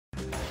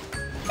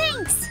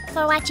Thanks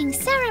for watching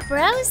Sarah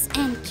Bros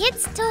and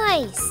Kids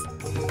Toys.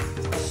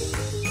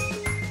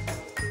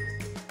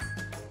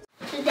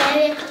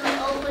 Today we're going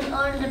to open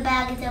all the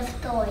bags of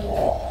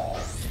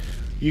toys.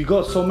 You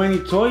got so many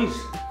toys?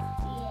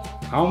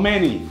 Yeah. How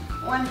many?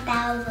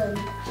 1,000.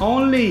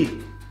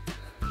 Only?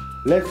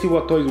 Let's see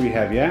what toys we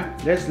have, yeah?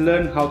 Let's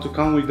learn how to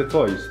count with the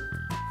toys.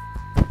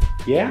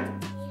 Yeah?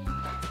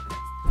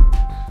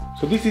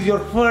 So this is your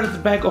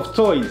first bag of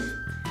toys.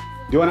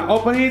 Do you want to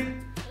open it?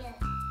 Yes.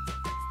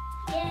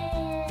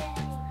 Yay!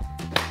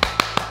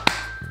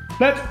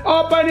 Let's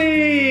open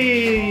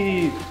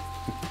it!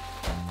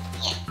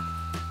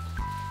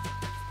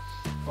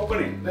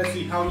 Open it. Let's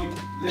see how you.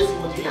 Let's see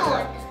what you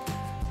get.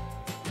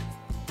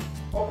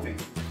 Open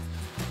it.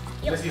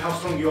 Let's see how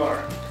strong you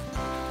are.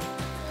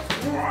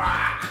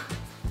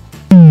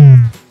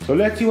 So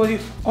let's see what you.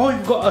 Oh,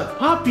 you've got a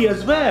puppy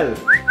as well.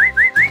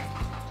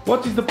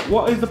 What is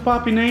the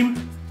puppy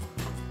name?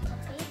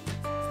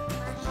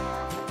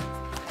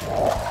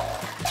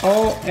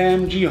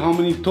 OMG, how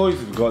many toys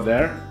you've got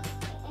there?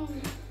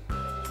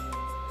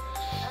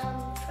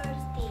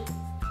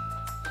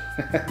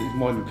 30. It's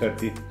more than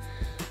 30.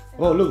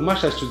 Oh, look,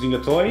 Masha's choosing a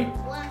toy.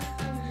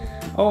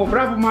 100. Oh,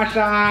 bravo,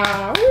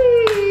 Masha!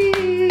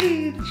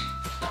 Whee!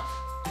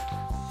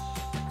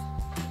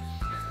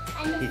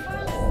 And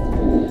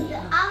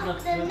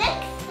the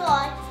next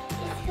toy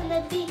is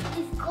gonna be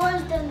this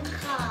golden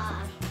car.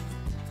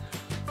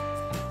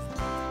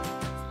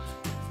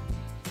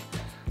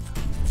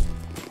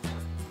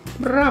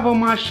 Bravo,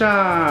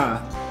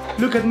 Masha!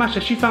 Look at Masha,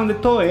 she found the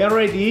toy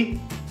already.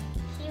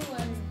 She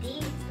wants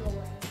this toy,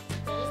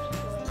 baby toy. I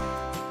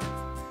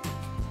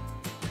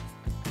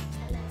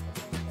like the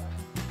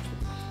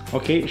toy.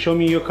 Okay, show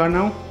me your car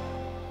now.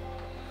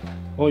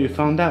 Oh, you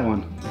found that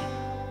one.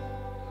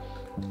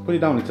 Put it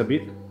down a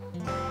bit.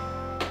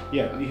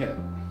 Yeah,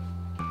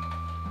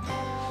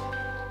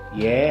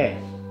 yeah.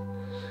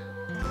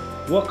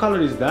 What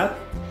color is that?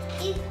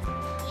 It's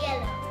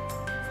yellow.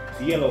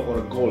 It's yellow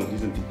or gold,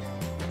 isn't it?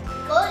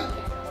 Gold.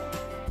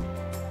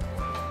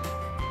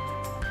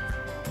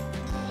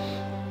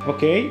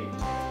 Okay.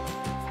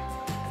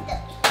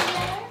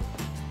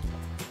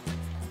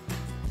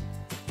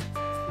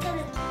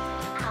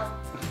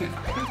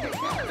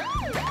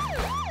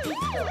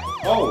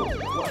 Oh,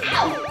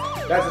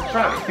 that's a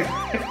truck.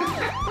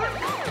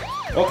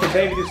 Okay,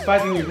 David is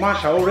fighting with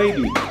Masha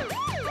already.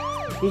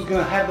 Who's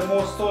gonna have the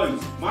most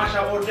toys,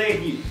 Masha or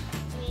David?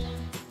 Me.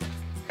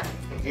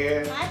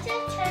 Yeah.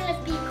 Masha's trying to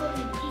pick on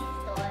this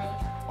toy.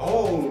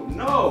 Oh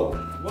no!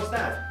 What's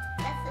that?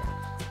 That's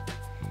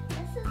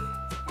a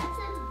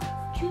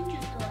choo-choo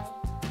toy.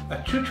 A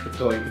choo-choo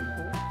toy.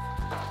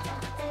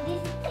 And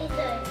this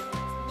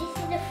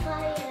is a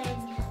fire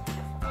engine.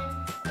 And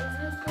if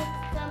you put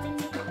them in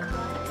the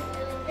car,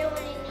 if they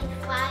really need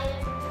fire,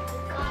 you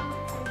come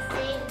and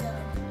save them.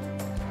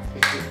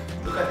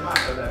 Look at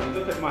Masha, Daddy.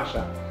 Look at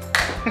Masha.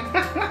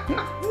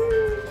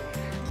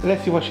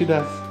 Let's see what she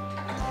does.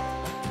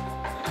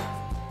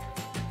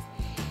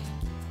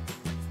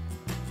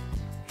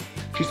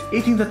 She's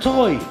eating the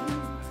toy.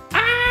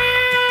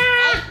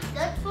 Hey,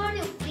 not for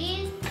you,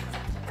 please.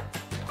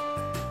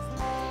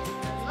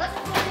 Not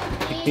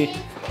for you, please.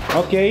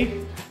 Okay.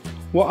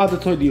 What other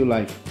toy do you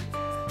like?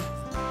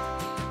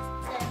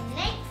 The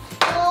next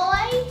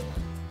toy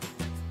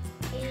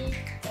is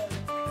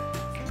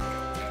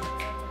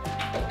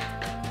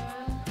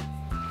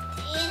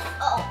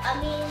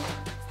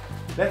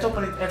Let's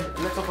open it.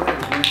 Let's open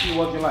everything and see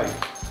what you like.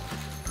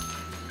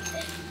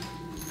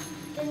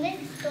 the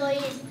next toy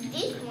is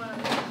this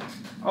one.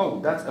 Oh,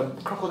 that's a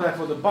crocodile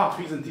for the bath,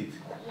 isn't it?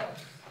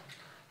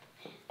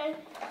 Yes.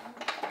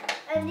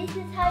 And this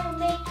is how you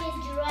make it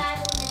drive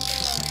on the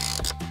toy.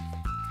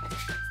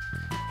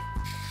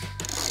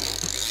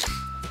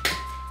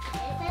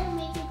 That's how you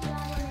make it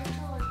drive on the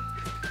toy.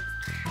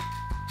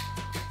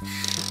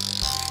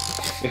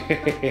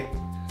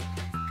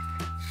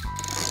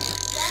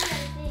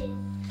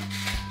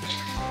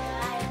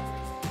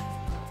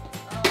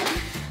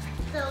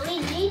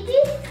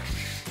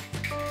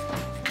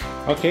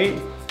 Okay,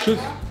 choose.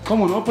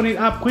 Come on, open it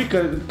up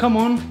quicker. Come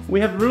on, we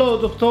have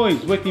loads of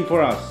toys waiting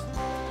for us.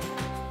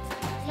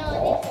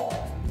 No,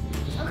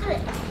 this.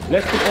 Okay.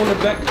 Let's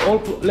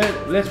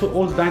put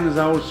all the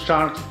dinosaurs,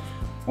 sharks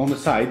on the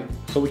side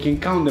so we can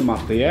count them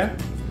after, yeah?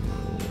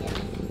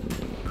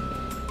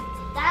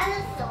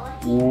 Dinosaur.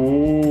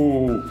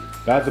 Ooh,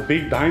 that's a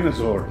big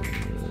dinosaur.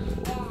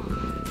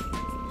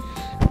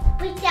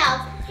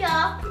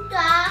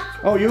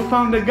 Oh, you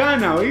found the gun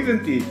now,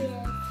 isn't it? Yes.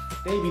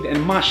 David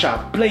and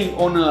Masha playing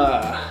on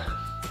a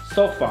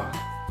sofa.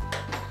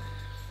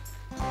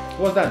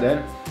 What's that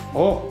there?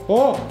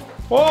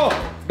 Oh,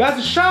 that's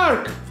a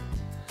shark!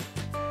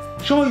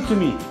 Show it to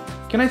me.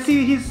 Can I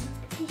see his...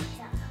 He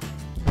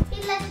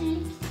likes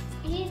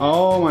lips.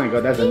 Oh my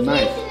god, that's a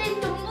knife. He's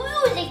listening to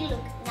music.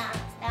 Look.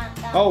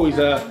 Oh,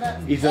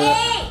 he's a...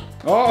 Hey!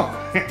 Oh,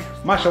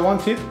 Masha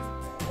wants it.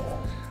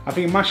 I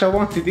think Masha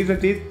wants it,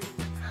 isn't it?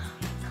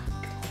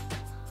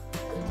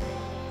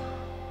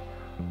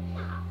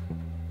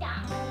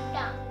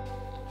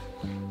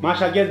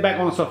 Masha, get back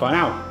on the sofa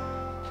now.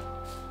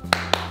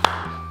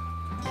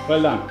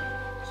 Well done.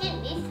 She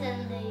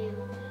listens to you.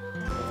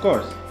 Of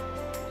course.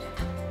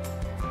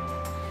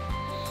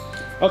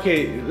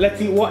 Okay, let's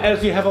see what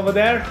else you have over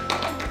there.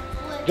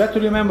 Just to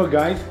remember,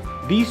 guys,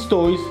 these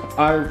toys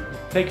are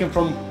taken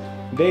from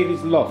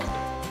David's loft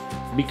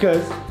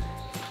because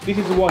this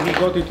is what he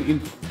got it in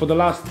for the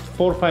last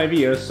 4 or 5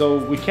 years. So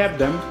we kept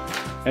them,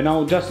 and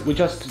now we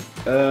just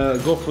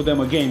go for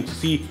them again to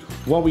see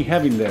what we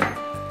have in there.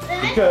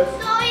 Because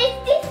So is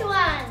this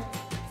one.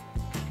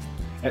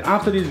 and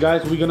after these,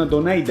 guys, we're gonna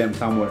donate them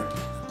somewhere.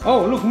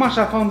 Oh, look,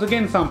 Masha found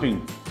again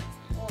something.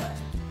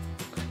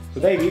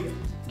 So David,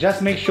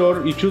 just make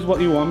sure you choose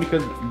what you want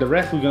because the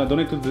rest we're gonna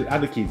donate to the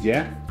other kids,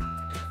 yeah?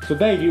 So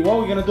David, what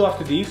we're gonna do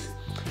after this,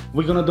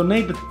 we're gonna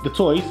donate the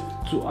toys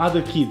to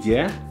other kids,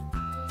 yeah?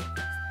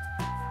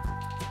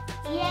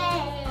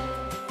 Yay.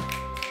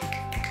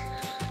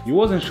 You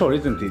wasn't sure,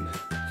 isn't it?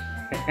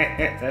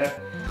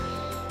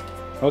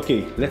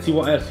 Okay, let's see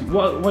what else.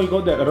 What you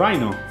got there? A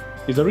rhino.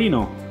 It's a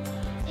rhino.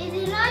 Is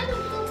it like a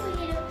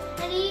superhero?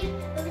 And he,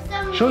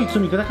 Show it to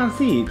me because I can't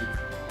see it.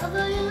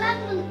 although you like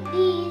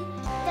these,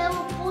 they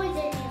will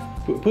poison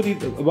you. Put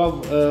it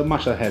above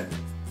Masha's head.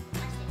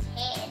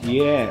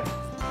 Yeah.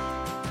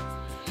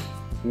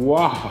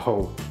 Wow.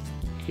 What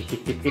do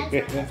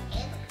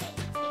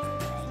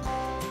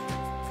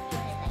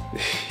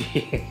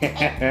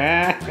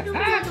you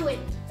want to do it?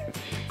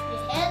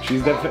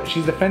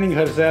 She's defending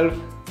herself.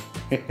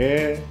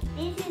 This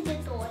is the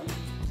toy.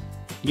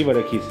 Give her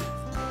a kiss.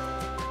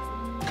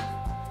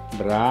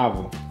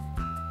 Bravo.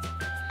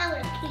 I'm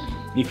gonna kill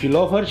you. If you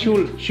love her,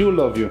 she'll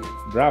love you.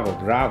 Bravo,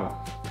 bravo.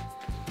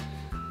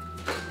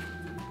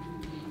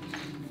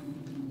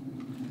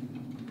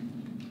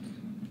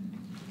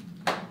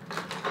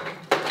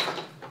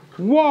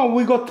 Wow,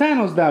 we got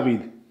Thanos,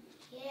 David.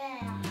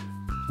 Yeah.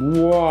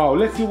 Wow,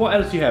 let's see what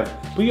else you have.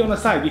 Put it on the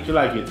side if you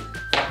like it.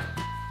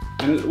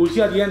 And we'll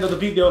see at the end of the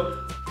video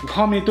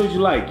how many toys you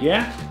like,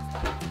 yeah?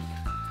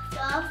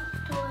 Soft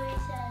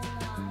toys I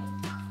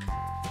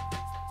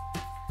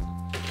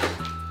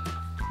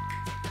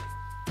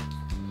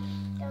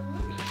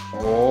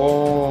like.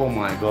 Oh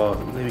my god.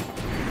 Let me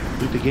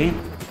do it again.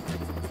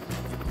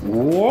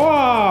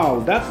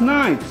 Wow, that's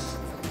nice.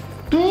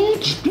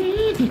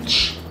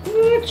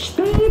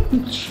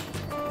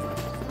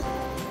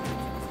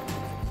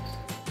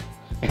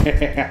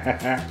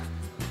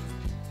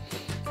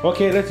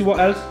 Okay, let's see what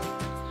else.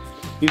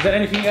 Is there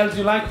anything else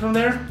you like from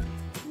there?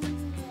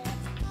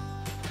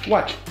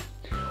 What?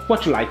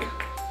 What you like?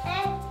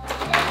 And the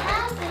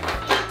other thing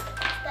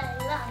I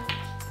like.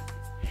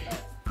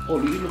 Oh,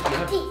 look, you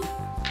have... This.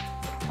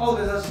 Oh,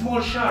 there's a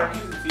small shark,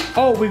 isn't it?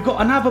 Oh, we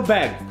got another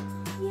bag.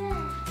 Yeah.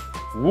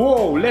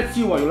 Whoa, let's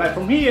see what you like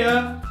from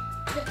here.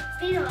 The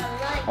thing I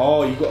like.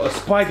 Oh, you got a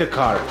spider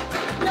car.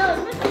 No,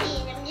 not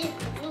this. I'm just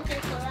looking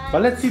for that.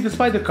 But let's see the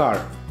spider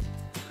car.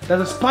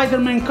 There's a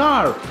Spider-Man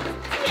car.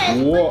 Yes,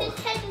 Whoa. but his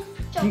head is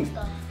chopped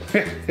off.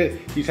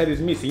 His head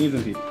is missing,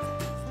 isn't it?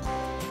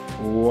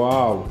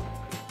 Wow.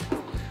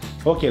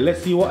 Okay,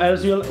 let's see what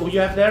else you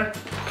have there.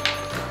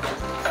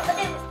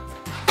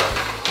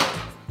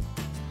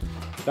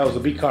 That was a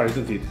big car,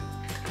 isn't it?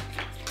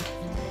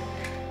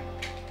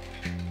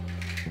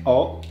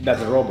 Oh,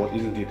 that's a robot,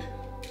 isn't it?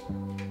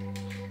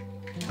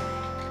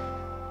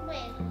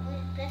 Wait,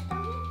 that's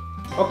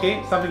something?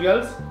 Okay, something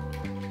else?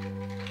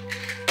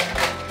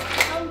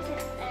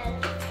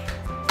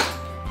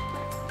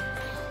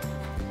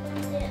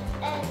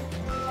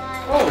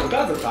 Oh,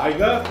 that's a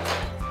tiger.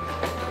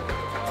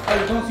 Oh,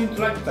 you don't seem to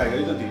like the tiger,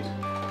 isn't it?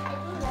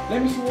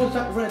 Let me see what's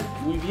that red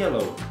with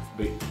yellow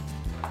bit.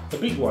 The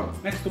big one,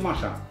 next to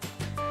Masha.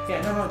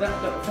 Yeah, no, that in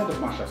front of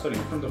Masha, sorry,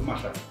 in front of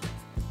Masha.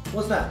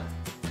 What's that?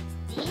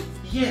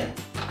 Yeah.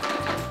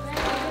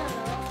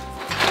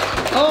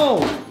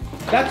 Oh,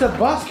 that's a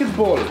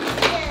basketball.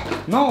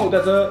 Yeah. No,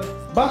 that's a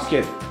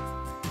basket.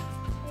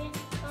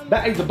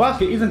 That is a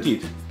basket, isn't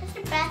it? That's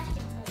a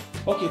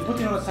basketball. Okay, put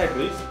it on the side,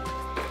 please.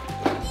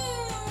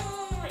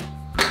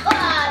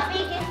 Oh,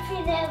 biggest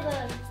thing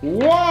ever.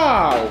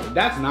 Wow,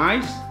 that's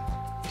nice.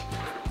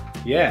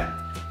 Yeah.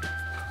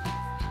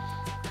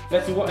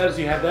 Let's see what else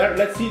you have there.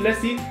 Let's see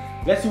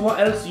what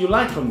else you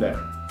like from there.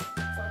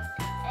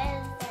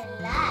 And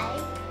I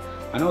like.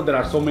 I know there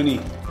are so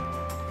many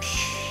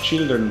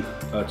children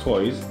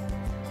toys,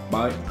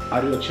 but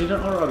are you a children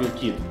or are you a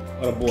kid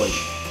or a boy?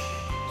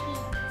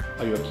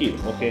 Are you a kid?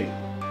 Okay.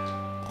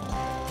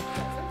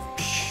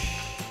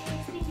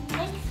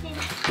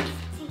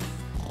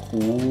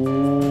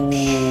 Ooh.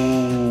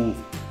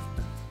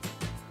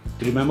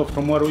 Do you remember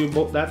from where we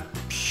bought that?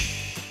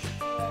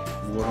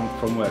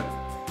 From where?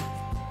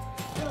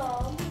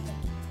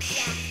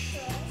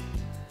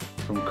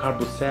 From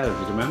Cardboard Sales,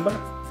 you remember?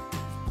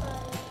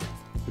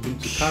 We've been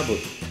to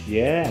Cardboard.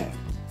 Yeah.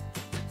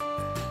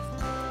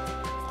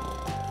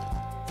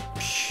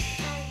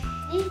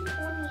 This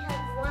only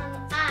has one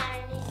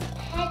eye and his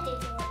head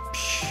is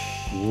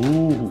one.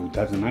 Ooh,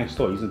 that's a nice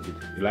toy, isn't it?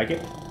 You like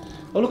it?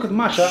 Oh, look at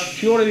Masha.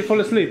 She already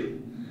fell asleep.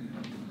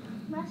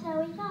 Masha,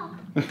 wake up.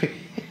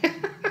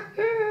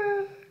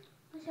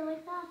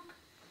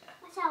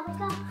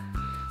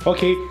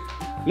 Okay,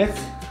 let's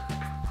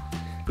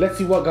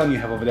see what gun you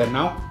have over there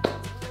now.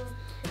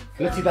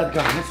 Let's see that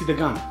gun. Let's see the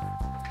gun.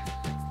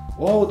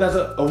 Oh, that's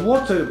a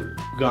water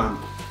gun.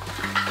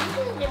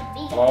 This is the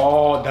big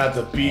Oh, that's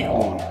a big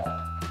one.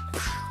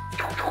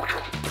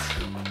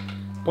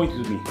 Point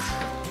it to me.